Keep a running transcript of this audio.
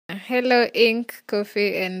Hello, Ink,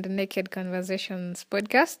 Coffee, and Naked Conversations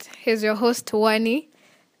podcast. Here's your host, Wani.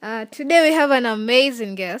 Today we have an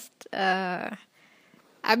amazing guest, a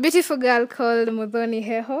beautiful girl called Muthoni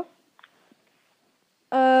Heho.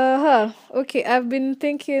 Okay, I've been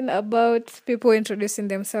thinking about people introducing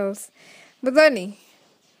themselves. Muthoni,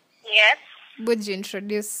 Yes. would you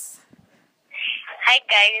introduce? Hi,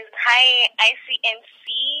 guys. Hi,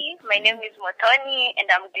 ICMC. My name is Muthoni, and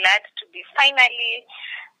I'm glad to be finally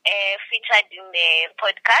featured in the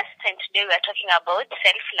podcast. And today we are talking about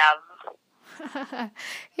self-love.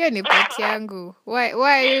 Hiyo ni part yangu. Why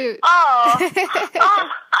are you... Oh.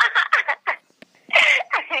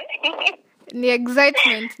 Ni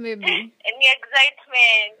excitement, maybe. Any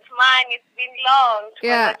excitement. Man, it's been long.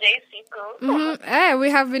 Yeah. We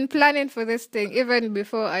have been planning for this thing even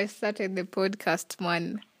before I started the podcast,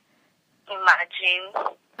 man. Imagine.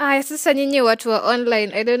 Sasa nyinyi watu wa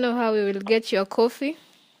online, I don't know how we will get your coffee.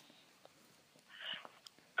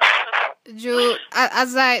 Juu,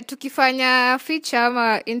 tukifanya feature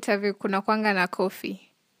ama interview kuna kwanga na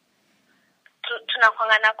coffee.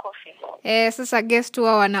 Tunakwanga na coffee. Sasa guest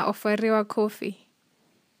huwa wanaoferiwa coffee.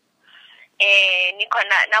 Niko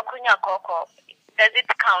na kunywa koko. Does it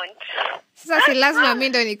count? Sasa si lazima mimi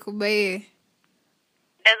ndo nikubaie.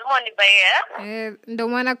 Lazima unibaie? Ndo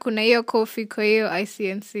maana kuna hiyo coffee kwa hiyo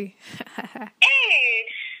ICNC.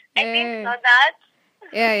 I didn't know that.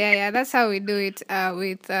 Yeah. That's how we do it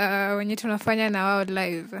with when tunafanya na wao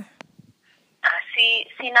live.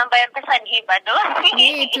 Si namba ya pesa ni hii bado.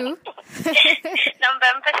 Ni tu. Namba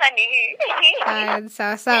ya pesa ni hii.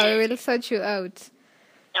 Sawa, we will sort you out.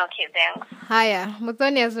 Okay, thanks. Haya,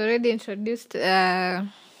 Muthoni has already introduced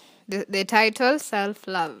the title,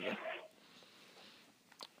 Self-Love.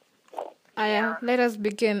 Haya, let us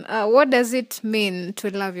begin. What does it mean to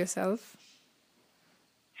love yourself?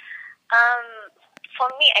 For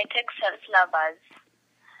me, I take self-love as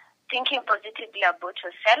thinking positively about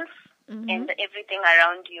yourself and everything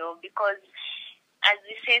around you, because as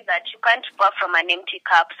we say that you can't pour from an empty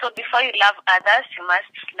cup. So before you love others, you must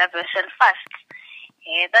love yourself first.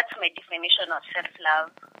 That's my definition of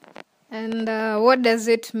self-love. And what does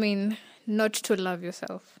it mean not to love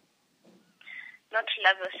yourself? Not to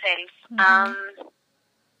love yourself.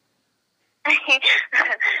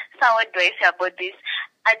 So what do I say about this?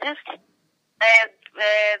 I just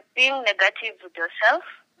being negative with yourself,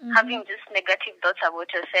 having just negative thoughts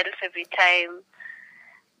about yourself every time.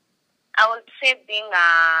 I would say being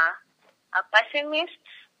a pessimist.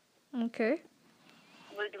 Okay.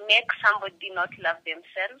 Would make somebody not love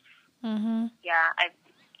themselves.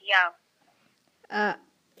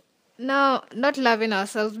 No, not loving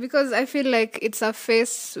ourselves, because I feel like it's a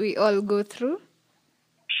phase we all go through.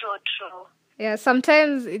 True. Yeah,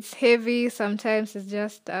 sometimes it's heavy, sometimes it's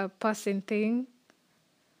just a passing thing.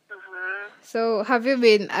 So have you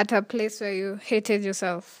been at a place where you hated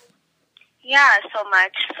yourself? Yeah, so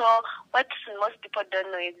much. So what most people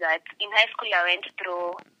don't know is that in high school I went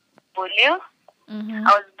through bullying.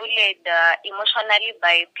 I was bullied emotionally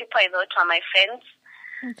by people I thought were my friends.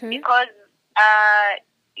 Okay. Because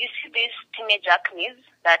you see these teenage acne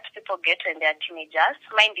that people get when they are teenagers.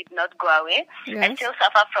 Mine did not go away. Yes. I still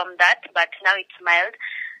suffer from that, but now it's mild.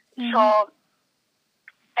 So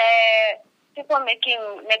people making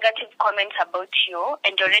negative comments about you,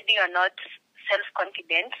 and already you're not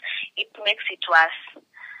self-confident, it makes it worse.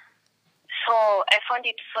 So I found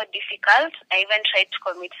it so difficult. I even tried to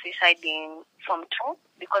commit suicide in Form 2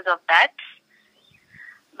 because of that.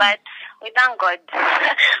 But we thank God.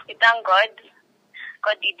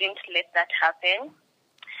 God didn't let that happen.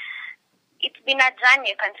 It's been a journey.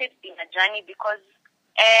 I can say it's been a journey because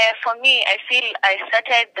for me, I feel I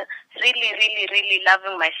started really, really, really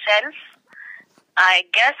loving myself, I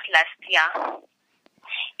guess, last year.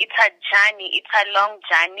 It's a journey. It's a long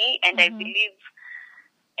journey, and I believe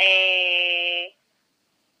I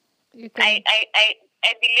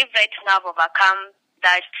believe right now I've overcome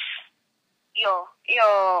that. Yo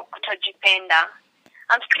kutojipenda.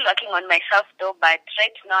 I'm still working on myself though, but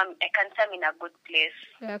right now I can say I'm in a good place.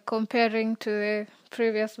 Yeah, comparing to the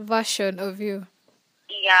previous version of you.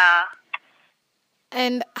 Yeah.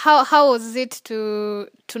 And how was it to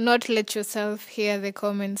not let yourself hear the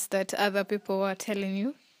comments that other people were telling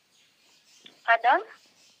you? Pardon?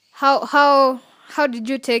 How did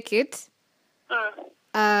you take it?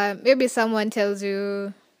 Maybe someone tells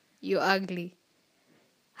you you're ugly.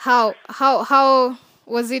 How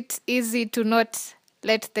was it easy to not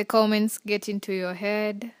let the comments get into your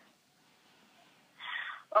head?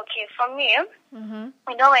 Okay, for me,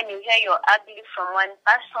 you know, when you hear you're ugly from one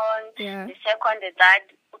person, Yeah. the second, the third,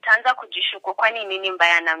 utaanza kujishuku kwani nini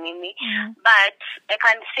mbaya na mimi. But I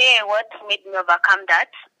can say what made me overcome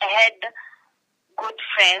that, I had good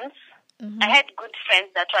friends. I had good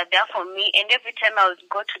friends that were there for me, and every time I would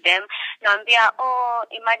go to them, naambia, oh,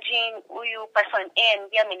 imagine huyu person A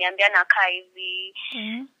and B ameniambia nakaa hivi.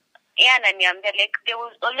 Yeah, ananiambia, like, they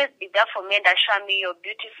will always be there for me and assure me you're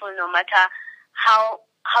beautiful no matter how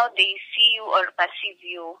they see you or perceive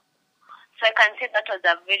you. So I can say that was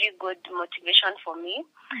a very good motivation for me.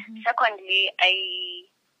 Secondly, I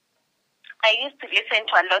used to listen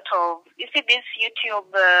to a lot of, you see, these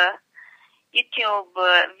YouTube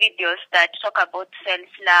videos that talk about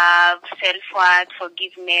self-love, self-worth,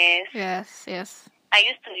 forgiveness. Yes. I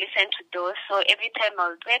used to listen to those. So every time I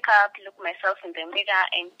would wake up, look myself in the mirror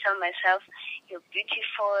and tell myself, you're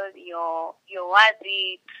beautiful, you're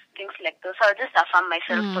worthy, things like those. So I'll just affirm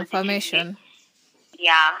myself positively. Affirmation.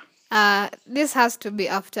 Yeah. This has to be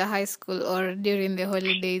after high school or during the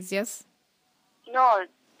holidays, yes? No,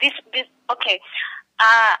 this okay.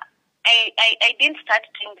 I didn't start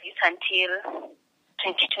doing this until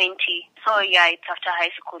 2020. So yeah, it's after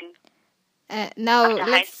high school. Now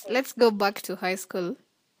let's go back to high school.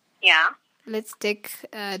 Yeah. Let's take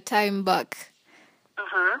time back.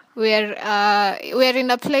 We're in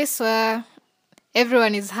a place where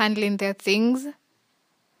everyone is handling their things.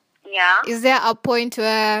 Yeah. Is there a point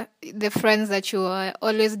where the friends that you are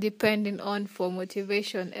always depending on for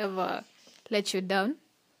motivation ever let you down?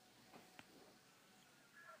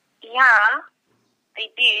 Yeah, they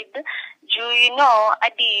did. You know,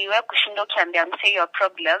 adi we kushindo kiambia mse your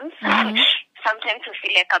problems. Sometimes you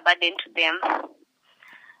feel like a burden to them.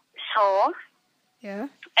 So yeah,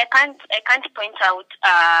 I can't point out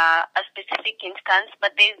a specific instance,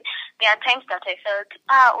 but there are times that I felt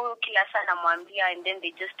kila sana mwambia, and then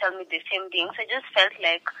they just tell me the same things. I just felt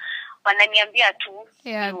like wananiambia tu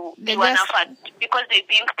because they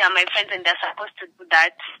think they're my friends and they're supposed to do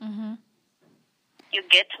that. You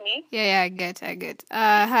get me? Yeah, I get.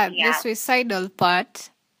 The suicidal part.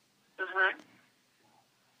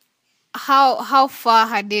 How far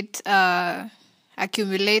had it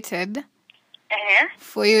accumulated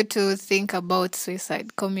for you to think about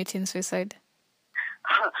committing suicide?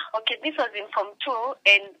 Okay, this was in Form 2,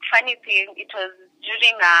 and funny thing, it was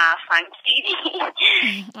during a funky.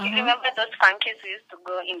 You remember those funkies we used to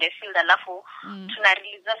go in the field, alafu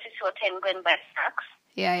tunarelease sisi wote and go and buy snacks?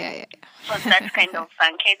 Yeah. So that kind of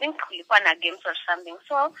funky. I think kulikuwa na games or something.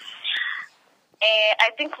 So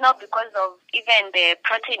I think now because of even the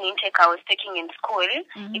protein intake I was taking in school,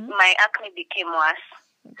 my acne became worse.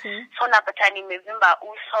 Okay. So napata nimevimba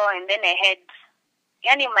uso, and then I had,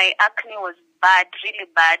 my acne was bad, really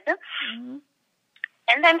bad.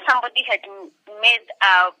 And then somebody had made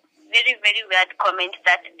a very, very weird comment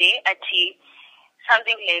that day at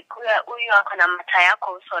something like, uyu akona mataya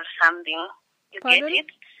or something. You Pardon? get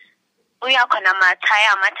it? Uyu akona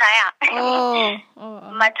mataya.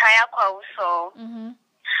 Mataya kwa uso.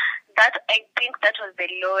 That, I think that was the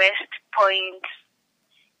lowest point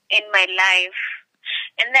in my life.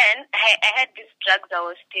 And then I had these drugs I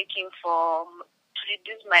was taking to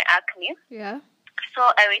reduce my acne. Yeah. So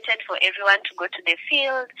I waited for everyone to go to the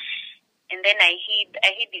field, and then I hid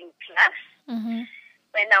in class.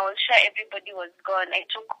 When I was sure everybody was gone, I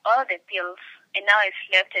took all the pills, and now I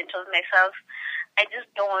slept and told myself, I just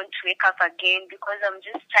don't want to wake up again because I'm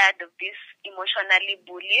just tired of this emotionally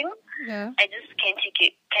bullying. Yeah. I just can't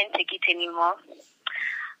take it anymore.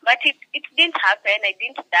 But it didn't happen. I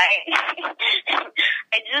didn't die.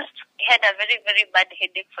 I just had a very, very bad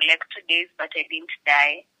headache for like 2 days, but I didn't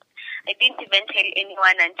die. I didn't even tell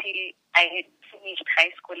anyone until I had finished high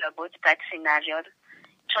school about that scenario.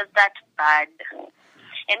 It was that bad.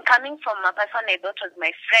 And coming from a person I thought was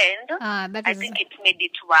my friend, I think it made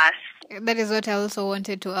it worse. That is what I also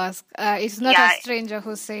wanted to ask. It's not a stranger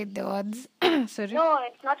who said the words. Sorry. No,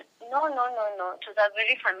 it's not. No. It was a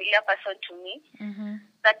very familiar person to me.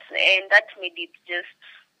 That made it just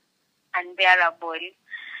unbearable.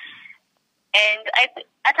 And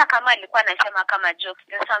hata kama alikuwa anasema kama jokes,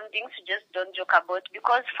 there's some things you just don't joke about,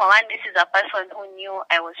 because for one, this is a person who knew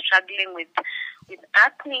I was struggling with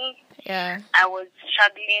acne. Yeah. I was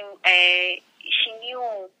struggling. She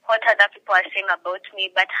knew what other people were saying about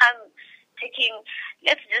me, but her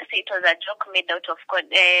let's just say it was a joke made out of God,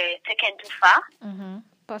 taken too far.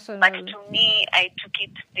 Personally. But to me, I took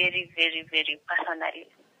it very, very, very personally.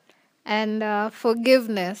 And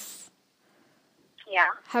forgiveness. Yeah.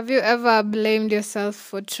 Have you ever blamed yourself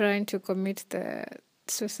for trying to commit the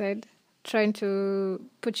suicide? Trying to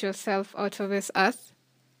put yourself out of this earth?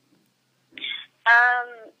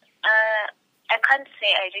 I can't say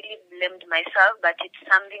I really blamed myself, but it's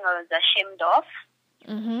something I was ashamed of.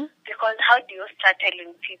 Because how do you start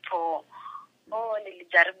telling people, oh,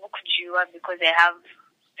 nilijaribu kujiua because I have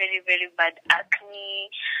very, very bad acne?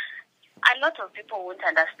 A lot of people won't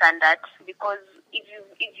understand that, because if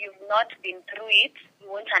you've not been through it, you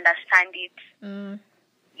won't understand it.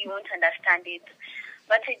 You won't understand it.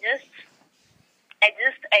 But I just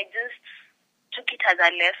took it as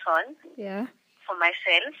a lesson. Yeah. For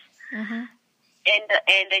myself. And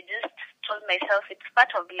I just told myself it's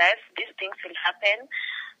part of life. These things will happen.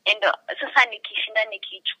 And sasa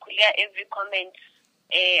nikichukulia every comment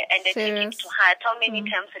and I take it to heart. How many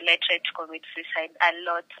times will I try to commit suicide? A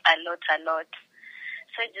lot.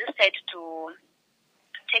 So I just had to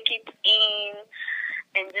take it in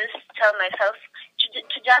and just tell myself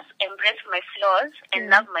to just embrace my flaws and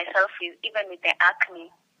love myself even with the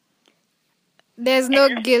acne. There's no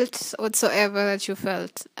guilt whatsoever that you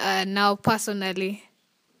felt now personally?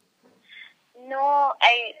 No,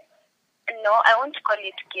 I won't call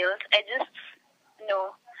it guilt.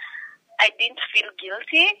 I didn't feel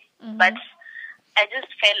guilty, but I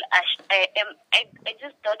just felt I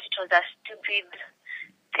just thought it was a stupid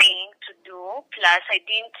thing to do. Plus, I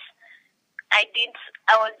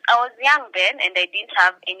was young then, and I didn't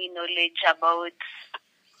have any knowledge about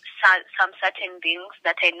some certain things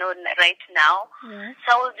that I know right now.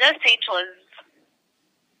 So I will just say it was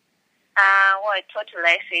what will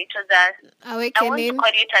I say? It was awakening. I won't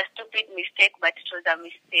call it a stupid mistake, but it was a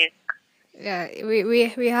mistake. Yeah,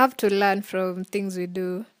 we have to learn from things we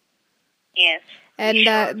do. Yes. And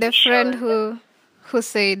the friend who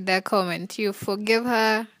said the comment, you forgive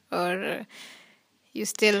her, or you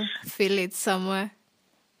still feel it somewhere?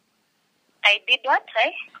 I did what,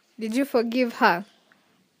 right? Did you forgive her?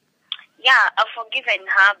 Yeah, I've forgiven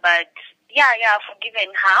her, but I've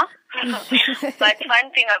forgiven her. But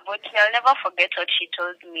one thing about me, I'll never forget what she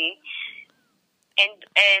told me. And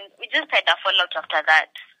we just had a fallout after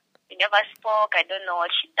that. We never spoke. I don't know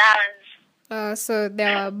what she does. So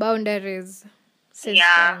there were boundaries since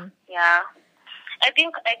then. Yeah. I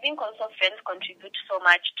think also friends contribute so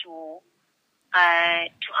much to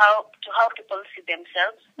how people see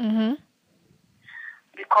themselves.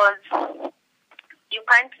 Because you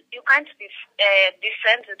can't be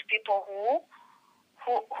friends with people who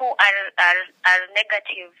are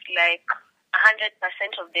negative like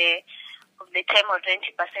 100% of the time or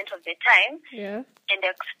 20% of the time, and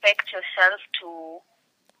expect yourself to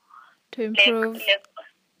improve.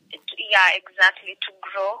 Exactly, to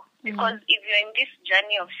grow. Because if you're in this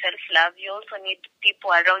journey of self-love, you also need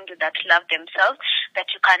people around you that love themselves, that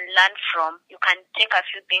you can learn from. You can take a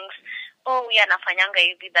few things. Oh, we are nafanyanga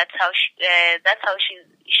hivi. That's how she's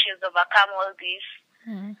overcome all this.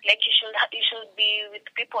 Like you should be with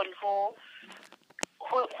people who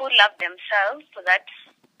love themselves, so that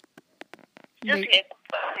just like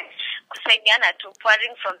kusaidiana to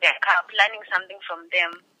pouring from their cup, learning something from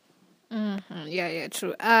them. Yeah,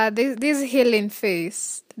 true. This healing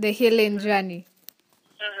phase, the healing journey.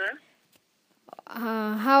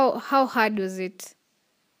 How hard was it?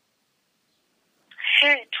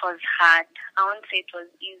 It was hard. I won't say it was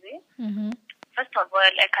easy. First of all,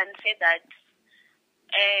 I can say that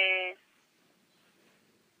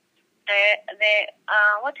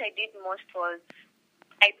what I did most was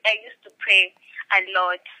I used to pray a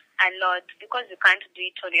lot, because you can't do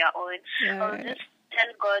it on your own. I would just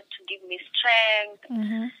tell God to give me strength,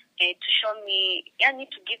 to show me,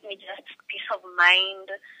 to give me just peace of mind.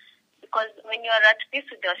 Because when you're at peace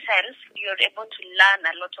with yourself, you're able to learn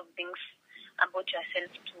a lot of things about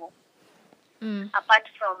yourself too. Apart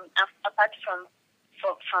from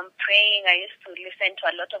praying, I used to listen to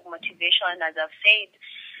a lot of motivation, as I've said,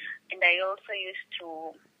 and I also used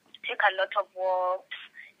to take a lot of walks,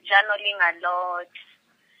 journaling a lot,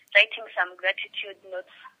 writing some gratitude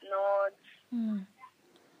notes.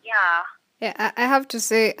 Yeah, I have to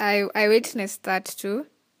say I witnessed that too.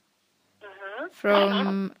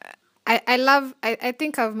 From I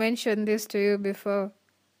think I've mentioned this to you before.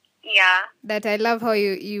 Yeah. That I love how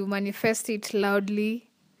you manifest it loudly.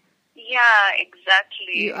 Yeah,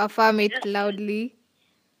 exactly. You affirm it loudly.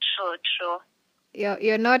 True.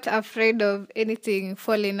 You're not afraid of anything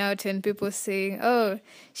falling out and people saying, "Oh,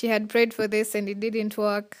 she had prayed for this and it didn't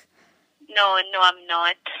work." No, I'm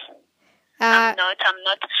not. I'm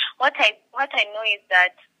not. What I know is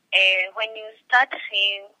that when you start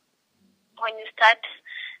seeing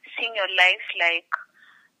your life like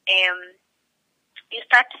you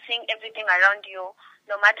start seeing everything around you,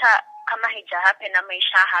 no matter kama hija happen ama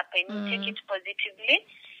isha happen, you take it positively,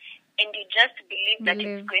 and you just believe that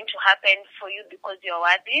it's going to happen for you because you're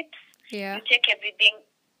worth it. Yeah. You take everything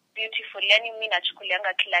beautiful. Yani mimi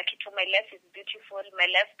nachukulianga kila kitu. My life is beautiful. My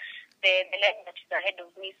life the life that is ahead of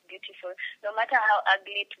me is beautiful. No matter how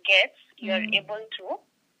ugly it gets, you are able to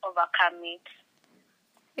overcome it.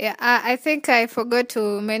 Yeah, I think I forgot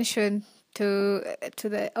to mention to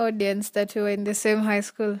the audience that we were in the same high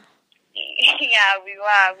school. Yeah, we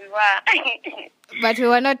were. But we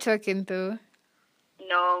were not talking though.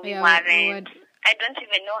 No, we weren't. I don't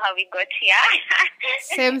even know how we got here.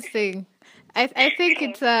 Same thing. I think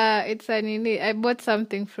it's an I bought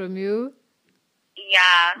something from you.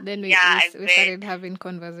 Yeah. Then we started having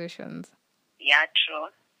conversations. Yeah, true.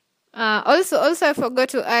 Also, I forgot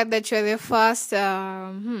to add that you're the first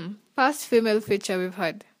female feature we've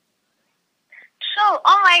had. True.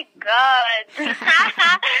 Oh my God.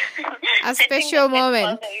 A special moment.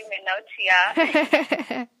 All the women out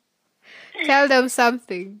here. Tell them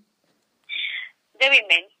something. The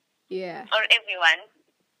women. Yeah. Or everyone.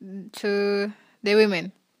 To the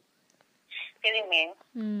women. The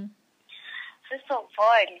women. First of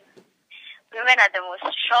all, women are the most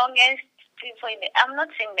strongest people in the... I'm not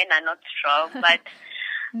saying men are not strong, but...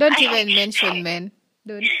 Don't even mention men.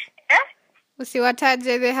 Don't.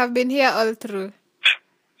 Usiwataje, they have been here all through.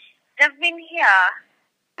 They've been here.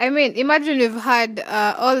 I mean, imagine we've had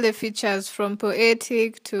all the features from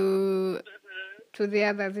poetic to the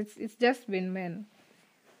others. It's just been men.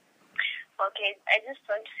 Okay, I just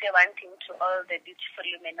want to say one thing to all the beautiful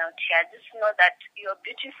women out here. Just know that you're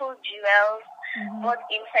beautiful jewels, both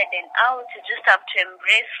inside and out. You just have to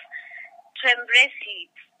embrace it.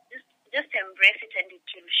 Just embrace it, and it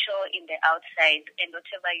will show in the outside and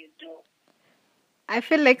whatever you do. I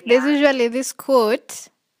feel like there's usually this quote.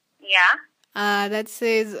 Yeah. That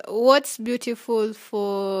says, "What's beautiful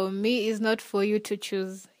for me is not for you to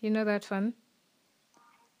choose." You know that one?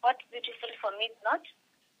 What's beautiful for me is not?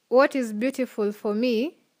 What is beautiful for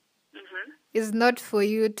me is not for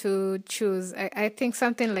you to choose. I think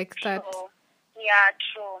something like that. Yeah,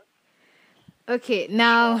 true. Okay,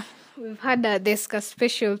 now we've had this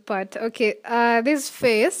special part. Okay, this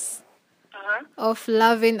phase of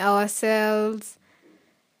loving ourselves.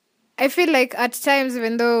 I feel like at times,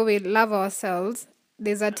 even though we love ourselves,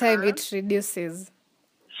 there's a time it reduces.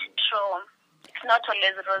 True. It's not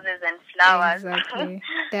always roses and flowers. Exactly.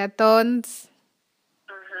 There are thorns.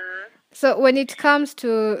 So when it comes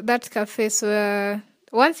to that phase where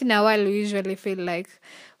once in a while we usually feel like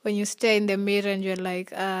when you stare in the mirror and you're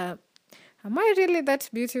like, am I really that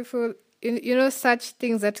beautiful? You know, such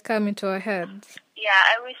things that come into our heads. Yeah,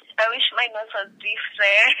 I wish my nose was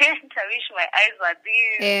different. I wish my eyes were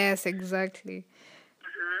this. Yes, exactly.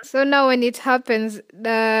 So now when it happens,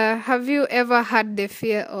 have you ever had the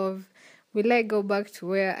fear of, will I go back to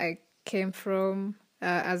where I came from,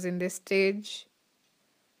 as in the stage?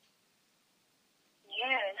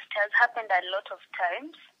 Yes, it has happened a lot of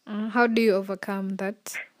times. How do you overcome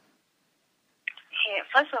that?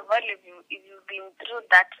 First of all, if you've been through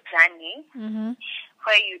that journey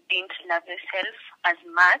where you didn't love yourself as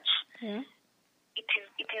much, it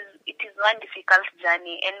is one difficult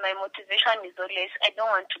journey. And my motivation is always, I don't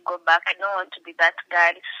want to go back. I don't want to be that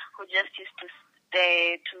girl who just used to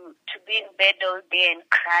be in bed all day and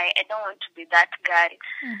cry. I don't want to be that girl.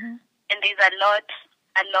 And there's a lot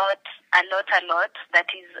that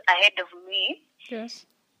is ahead of me. Yes.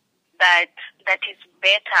 That is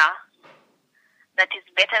better. That is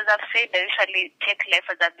better. As I've said, I usually take life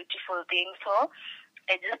as a beautiful thing. So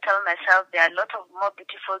I just tell myself there are a lot of more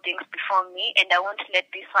beautiful things before me, and I won't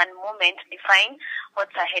let this one moment define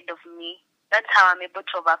what's ahead of me. That's how I'm able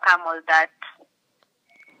to overcome all that.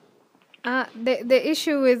 The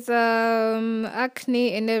issue with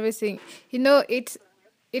acne and everything, you know, it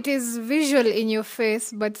is visual in your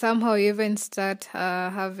face, but somehow you even start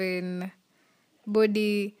having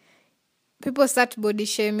people start body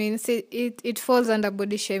shaming. See, it falls under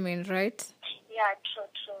body shaming, right? Yeah, true.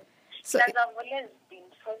 So I've always been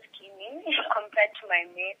so skinny compared to my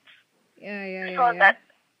mates. Yeah.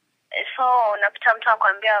 So unapita mtu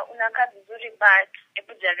akwambia unakaa vizuri, but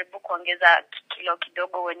hebu jaribu kuongeza kilo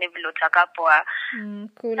kidogo uone vile utakapoa.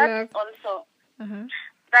 That's also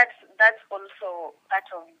that's also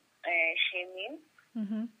part of shaming.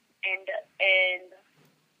 And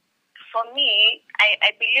for me,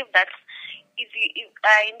 I believe that if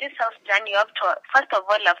in this self journey, you have to, first of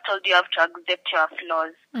all, I've told you have to accept your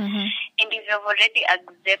flaws. And if you've already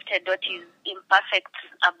accepted what is imperfect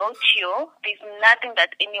about you, there's nothing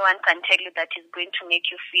that anyone can tell you that is going to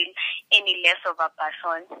make you feel any less of a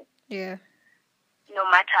person. Yeah. No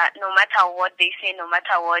matter what they say, no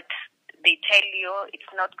matter what they tell you,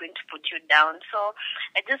 it's not going to put you down. So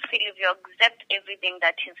I just feel if you accept everything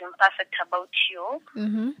that is imperfect about you,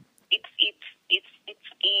 it's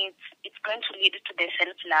going to lead to the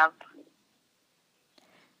self-love.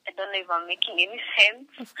 I don't know if I'm making any sense.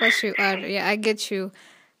 Of course you are. Yeah, I get you.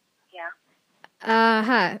 Yeah.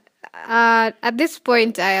 At this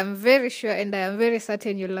point, I am very sure and I am very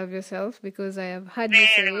certain you love yourself because I have heard you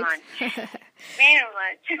say Very much. it. Very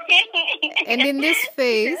much. And in this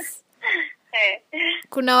phase,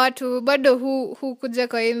 kuna watu bado who kuja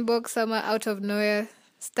kwa inbox ama out of nowhere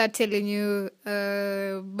start telling you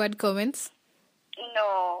bad comments?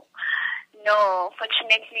 No,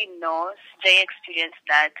 fortunately no. Sijai experience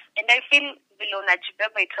that. And I feel below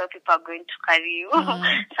Najibeba itself people are going to carry you.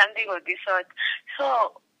 Something of this sort.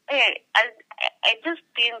 So I just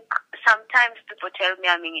think sometimes people tell me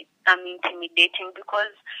I'm intimidating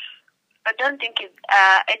because I don't think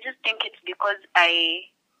I just think it's because I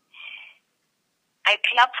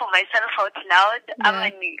clap for myself out loud. Yeah.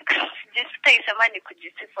 Just say someone could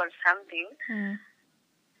just say for something.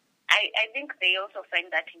 I think they also find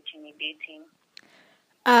that intimidating.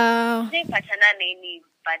 They pattern any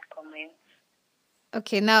bad comments.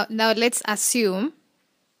 Okay, now let's assume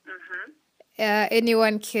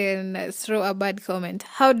anyone can throw a bad comment.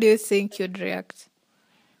 How do you think you'd react?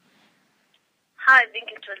 How I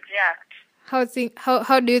think it will react?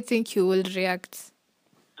 How do you think you will react?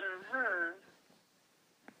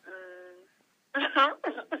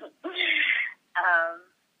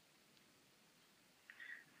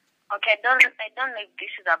 Okay, I don't know if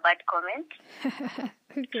this is a bad comment.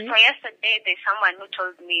 Okay. So yesterday there's someone who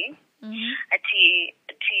told me ati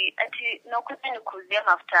nakuta nikuzia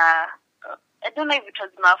mafuta. I don't know if it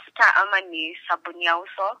was mafuta ama ni sabuni ya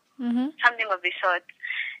uso. Something of the sort.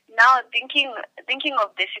 Now thinking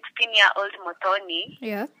of the 16-year-old Muthoni,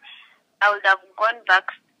 Yeah. I would have gone back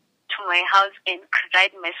to my house and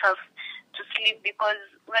cried myself to sleep because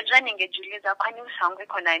unajua ningejiuliza kwani uso wangu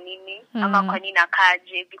iko na nini ama kwani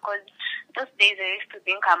nakaje, because those days I used to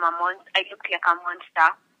think I look like a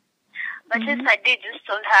monster. But yesterday just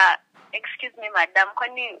told her, excuse me madam,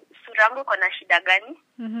 kwani sura yangu iko na shida gani?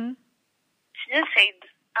 She just said,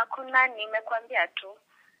 hakuna, nimekwambia tu,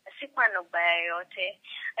 sikuwa na ubaya yote.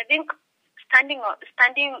 I think standing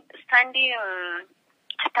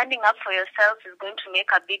up for yourself is going to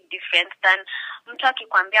make a big difference than mtu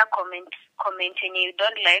akikwambia comment yenye you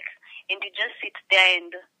don't like and you just sit there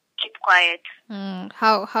and keep quiet.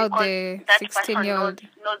 How because the that 16-year-old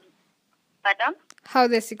knows pardon? How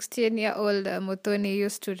the 16-year-old Muthoni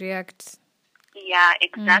used to react. Yeah,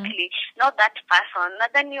 exactly. Not that person.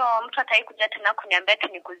 Nadhani mtu ataikuja tena kuniambia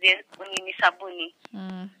tunikuzie nini sabuni.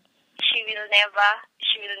 She will never.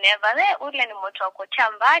 Ule ni moto wako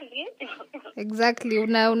chambali. Exactly.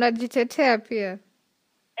 Unajitetea pia.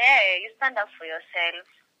 You stand up for yourself.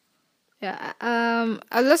 Yeah.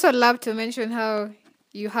 I'd also love to mention how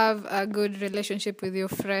you have a good relationship with your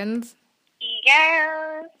friends.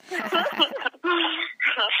 Yes.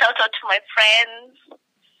 Shout out to my friends.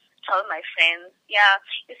 To all my friends. Yeah.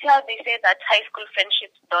 You see how they say that high school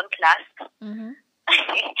friendships don't last?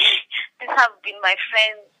 These have been my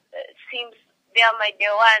friends since they are my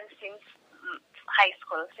day one since high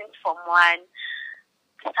school, since Form 1.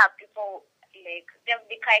 These are people like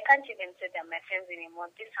I can't even say they're my friends anymore.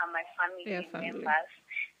 These are my family members.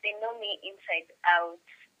 They know me inside out.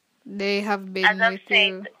 They have been as I've with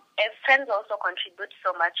said, you. Friends also contribute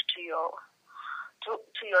so much to your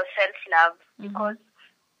self-love because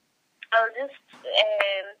I'll just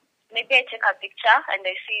maybe I take a picture and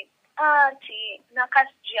I see and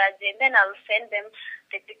then I'll send them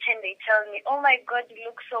the picture and they tell me, oh my God, you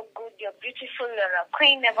look so good, you're beautiful, you're a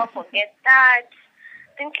queen, never forget that.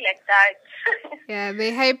 Things like that. Yeah,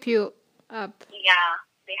 they hype you up. Yeah,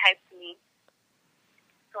 they hype me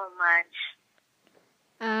so much.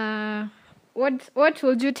 What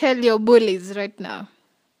would you tell your bullies right now?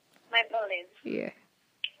 My bullies? Yeah.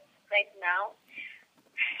 Right now?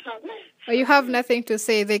 Or you have nothing to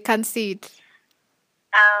say, they can see it.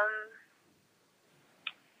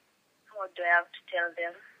 What do I have to tell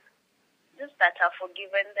them? Just that I've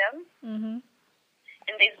forgiven them.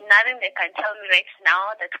 And there's nothing they can tell me right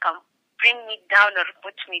now that can bring me down or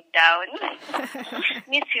put me down.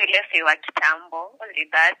 Miss you left you at Tambo, only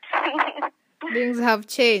that. Things have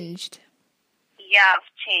changed. Yeah,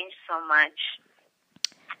 I've changed so much.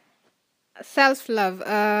 Self-love.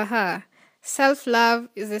 Self-love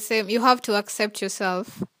is the same. You have to accept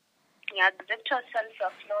yourself. Yeah, accept yourself,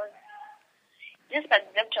 your flaws. Just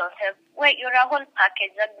accept yourself. Wait, you're a whole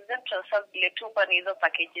package. Accept yourself. Ile tu kwa hizo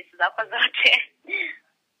packages zako zote.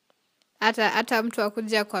 Hata mtu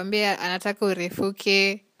akuja kuambia anataka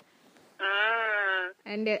urefuke.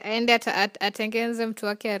 Aende atengeneze mtu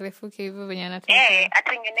wake arefuke hivyo venye anataka.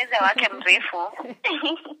 Atengeneze wake mrefu.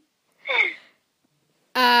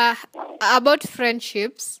 About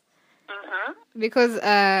friendships. Because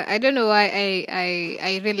I don't know why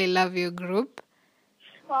I really love your group.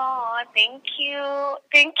 Oh, thank you.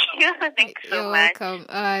 Thank you. Thanks so You're much. welcome.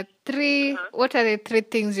 What are the 3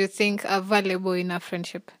 things you think are valuable in a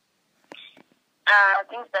friendship?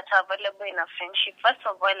 Things that are available in a friendship. First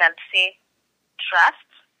of all, I'd say trust.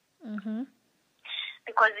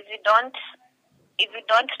 Because if you don't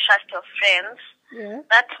trust your friends,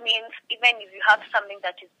 that means even if you have something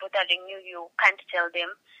that is bothering you, you can't tell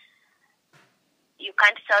them. You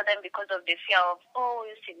can't tell them because of the fear of, oh,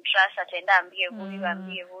 you seem trust and I'm here for you,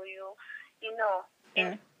 you know.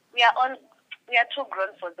 And we are too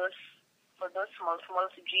grown for those small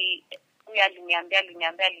we are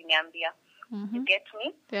lineambia. You get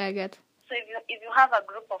me? Yeah, I get. So if you have a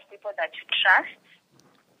group of people that you trust,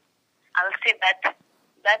 I'll say that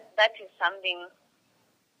is something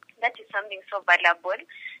so valuable.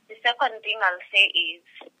 The second thing I'll say is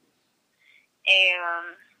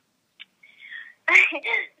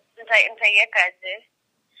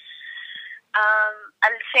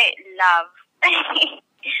I'll say love.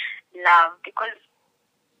 Love, because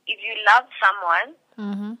if you love someone,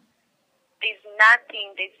 there's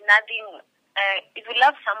nothing. If you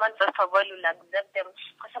love someone, first of all, you'll accept them.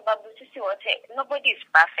 Nobody is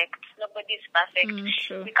perfect.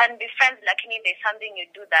 True. We can be friends, like there's something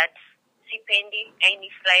you do that sipendi,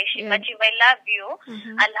 any friendship. But if I love you,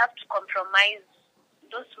 I'll have to compromise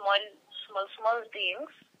those small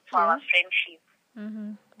things for our friendship. So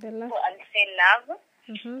I'll say love.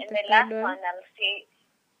 And the last one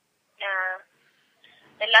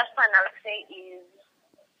I'll say is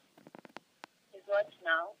what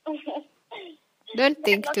now? Don't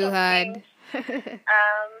think too hard. How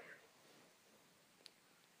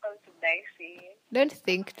should I say? Don't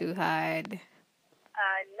think too hard.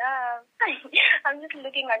 Love. I'm just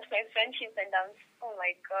looking at my friendship and oh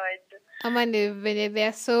my God. Amanda, there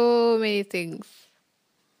are so many things.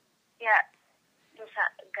 Yeah.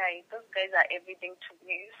 Those guys are everything to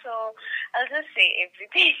me. So I'll just say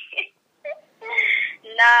everything.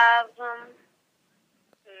 Love.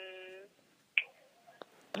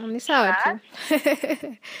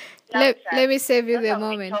 Let me save you the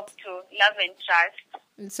moment. Love and trust.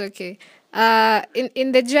 It's okay.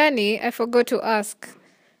 In the journey, I forgot to ask.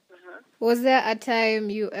 Was there a time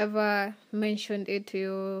you ever mentioned it to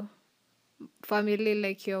your family,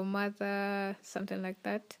 like your mother, something like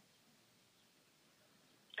that?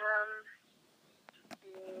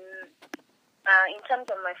 In terms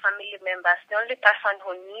of my family members, the only person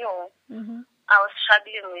who knew I was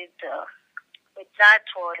struggling with that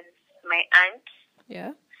was my aunt.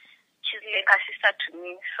 Yeah. She's like a sister to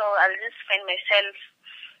me. So I'll just find myself.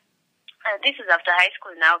 This is after high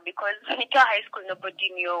school now, because before high school,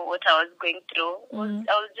 nobody knew what I was going through.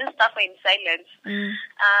 I was just suffer in silence.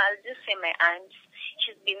 I'll just say my aunt.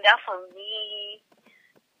 She's been there for me.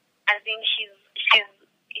 I think she's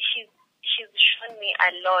shown me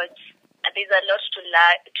a lot. There's a lot to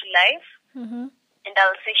life. And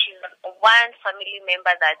I'll say she's one family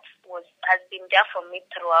member that has been there for me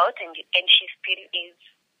throughout, and she still is.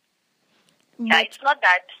 Yeah, it's not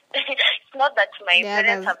that my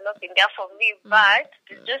parents have not been there for me, but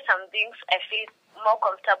there's just some things I feel more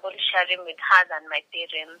comfortable sharing with her than my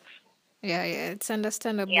parents. Yeah, it's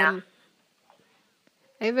understandable. Yeah.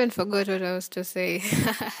 I even forgot what I was to say.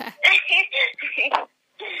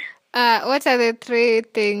 What are the 3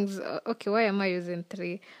 things? Okay, why am I using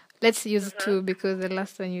 3? Let's use 2 because the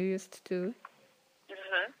last one you used 2.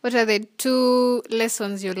 What are the 2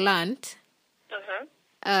 lessons you learned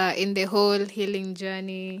in the whole healing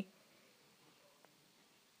journey?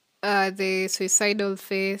 The suicidal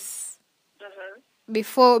phase,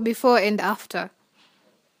 before and after.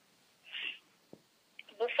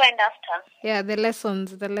 Before and after. Yeah, the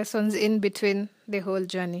lessons in between the whole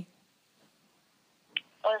journey.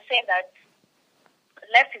 I'll say that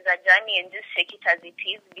life is a journey and just take it as it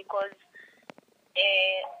is, because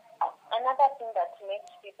another thing that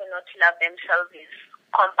makes people not love themselves is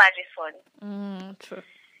comparison. True.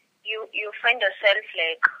 You find yourself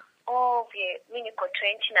like, oh, mi niko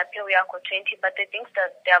 20 na pia we are 20, but the things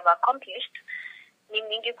that they have accomplished ni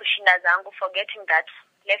mingi kushinda zangu, forgetting that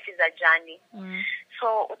life is a journey.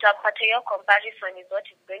 So utapata your comparison is what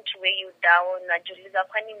is going to weigh you down. Najuliza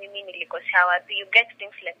kwani mimi nilikosea wapi? You get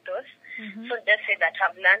things like those. So just say that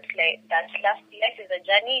I've learned like that life is a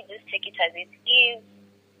journey. Just take it as it is.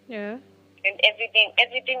 Yeah. And everything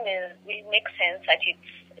will make sense at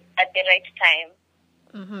the right time.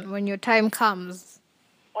 When your time comes.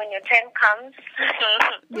 When your time comes.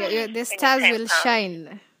 The stars will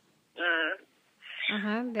shine.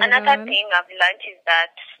 Another thing I've learned is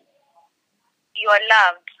that you are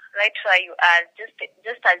loved right where you are,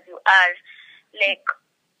 just as you are. Like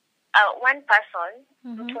one person,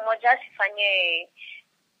 mtu mmoja asifanye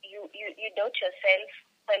you doubt yourself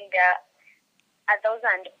when there are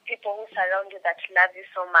 1,000 people who surround you that love you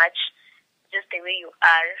so much, just the way you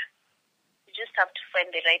are. You just have to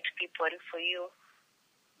find the right people for you.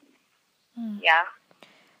 Yeah.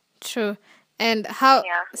 True. And how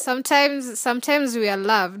sometimes we are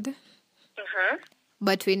loved,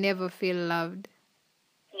 but we never feel loved.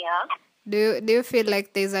 Yeah. Do you feel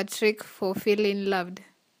like there's a trick for feeling loved?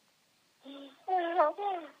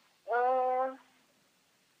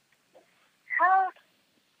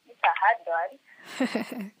 It's a hard one.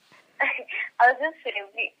 I was just saying,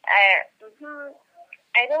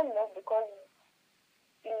 I don't know, because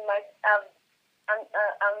in my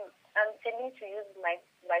I'm tending to use my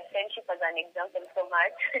friendship as an example so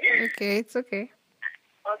much. Okay, it's okay.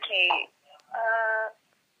 Okay,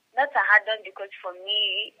 that's a hard one, because for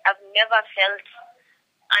me, I've never felt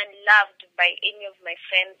unloved by any of my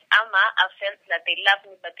friends. I felt that they love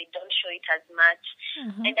me, but they don't show it as much.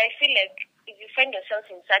 And I feel like if you find yourself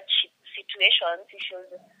in such situations, you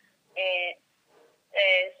should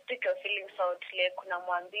speak your feelings out. Like,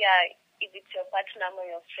 unamwambia, if it's your partner or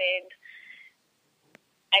your friend,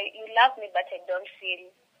 you love me, but I don't feel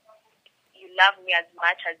you love me as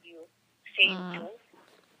much as you say you do.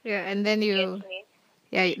 Yeah, and then you,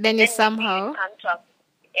 then you somehow come to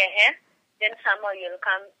then somehow you'll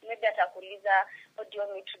come, maybe atakuuliza, what do you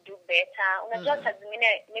want me to do better? Unajua saa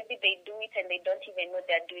zingine, maybe they do it and they don't even know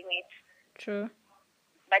they're doing it. True.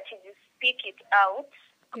 But if you speak it out,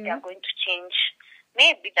 they're going to change.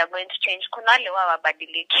 Maybe they're going to change. Kuna wale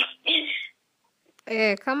wabadiliki.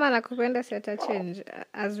 Kama nakupenda seta change,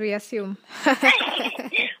 as we assume.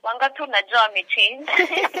 Wangapi unajua wamechange?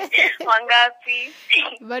 Wangapi?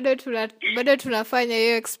 Bado tunafanya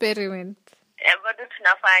hiyo experiment. Bado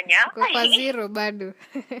tunafanya. Kwa zero bado.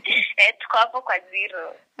 Tuko hapo kwa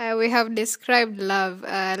zero. We have described love.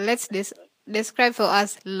 Let's describe for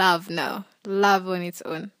us love now. Love on its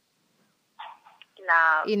own.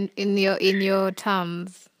 Love. In your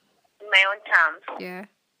terms. In my own terms. Yeah.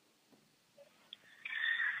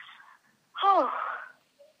 Oh.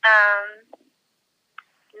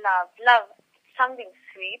 Love. Something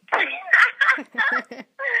sweet.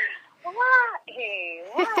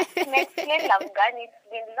 Next love gun. It's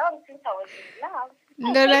been long since I was in love.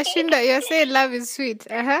 No, Rashinda, you're saying love is sweet.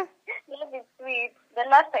 Love is sweet. The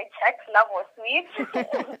last I checked, love was sweet.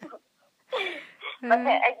 But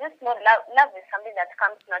I just know love is something that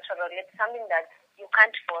comes natural. It's something that you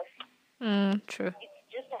can't force. True. It's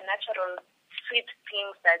just a natural sweet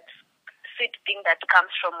thing that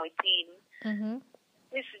comes from within.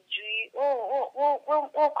 This is joy.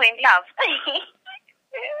 Oh, in love.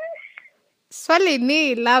 Swali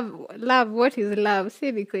ni love. What is love?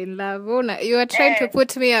 See, niko in love. You are trying to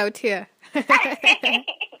put me out here.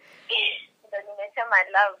 My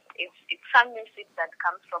love, it's something sweet that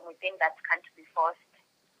comes from within that can't be forced.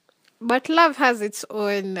 But love has its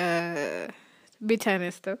own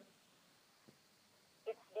bitterness, though.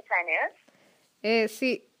 It's bitterness?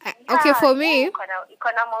 See, okay, for me...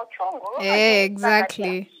 Ikona mauchungu.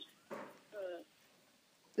 Exactly.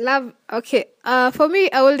 Love, okay. For me,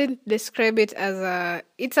 I wouldn't describe it as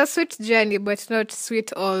it's a sweet journey, but not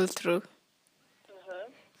sweet all through.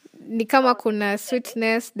 Ni kama kuna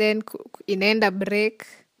sweetness, then inaenda break.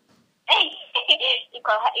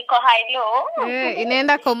 Iko high low.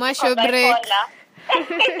 Inaenda commercial break.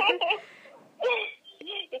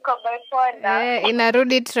 Iko bipolar.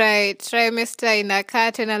 Inarudi trimester,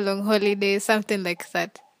 inakaa tena long holiday, something like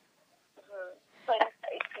that. So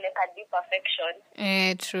it's like a deep affection.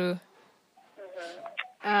 True.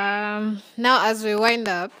 Now as we wind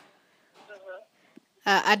up,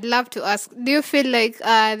 I'd love to ask, do you feel like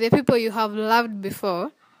the people you have loved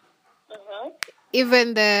before,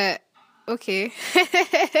 even the... Okay.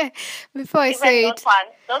 Before I say it...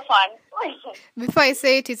 Those ones. Before I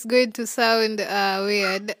say it, it's going to sound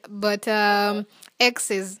weird, but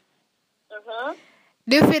exes.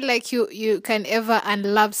 Do you feel like you can ever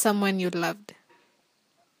unlove someone you loved?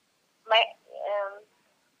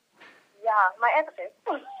 My exes.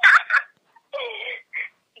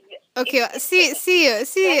 Okay,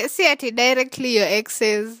 see at it directly your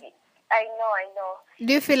exes. I know.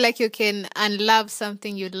 Do you feel like you can unlove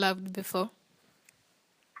something you loved before?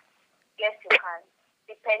 Yes, you can.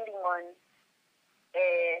 Depending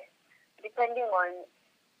on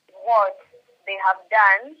what they have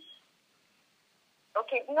done.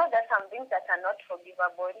 Okay, there's some things that are not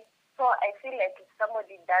forgivable. So I feel like if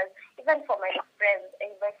somebody does, even for my friends,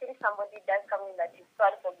 if I feel somebody does something that is so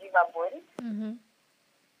unforgivable,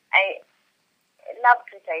 I love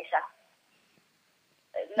treated itaisha.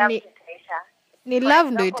 Love itaisha. Ni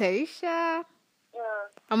love ndo itaisha.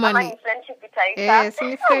 Ama ni friendship itaisha. Si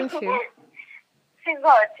ni friendship. Si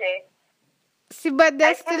zote. See, but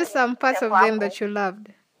there's still some parts of them that you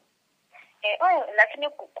loved. Lakini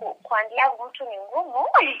kuandia mtu ni ngumu.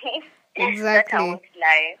 Exactly. That I won't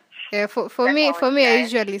lie. Yeah, for me, I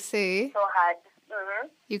usually say, so hard.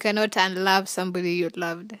 You cannot unlove somebody you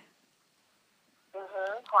loved.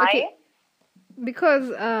 Why? Okay. Because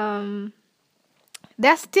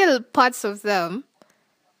there's still parts of them,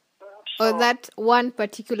 or that one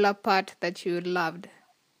particular part that you loved.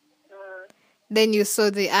 Then you saw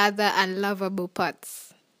the other unlovable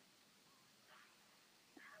parts.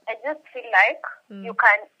 I just feel like you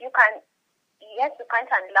can't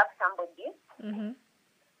unlove somebody,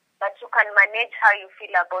 but you can manage how you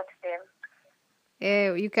feel about them.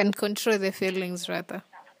 Yeah, you can control the feelings rather.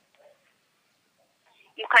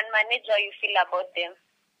 You can manage how you feel about them.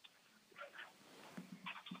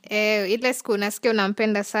 Ile siku unasikia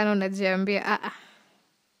unampenda sana unajiambia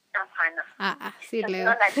Hapana. Si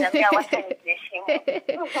leo. Unajiambia wacha nijiheshimu.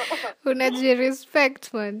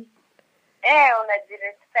 Unajirespect man.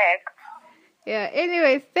 Unajirespect. Yeah,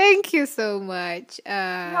 anyway, thank you so much.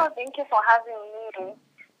 No, thank you for having me.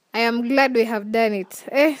 I am glad we have done it.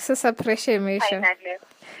 Sasa pressure imeisha.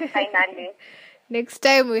 Finally. Next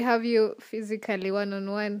time we have you physically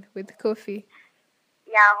one-on-one with coffee.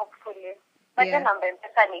 Yeah, hopefully. But Yeah. namba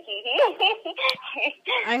mpesa ni hii.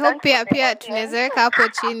 I hope pia tunaweza weka hapo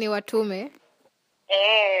chini watume.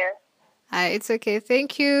 It's okay.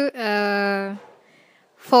 Thank you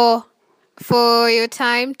for your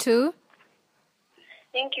time too.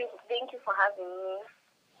 Thank you for having me.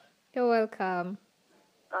 You're welcome.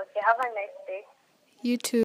 Okay, have a nice day. You too.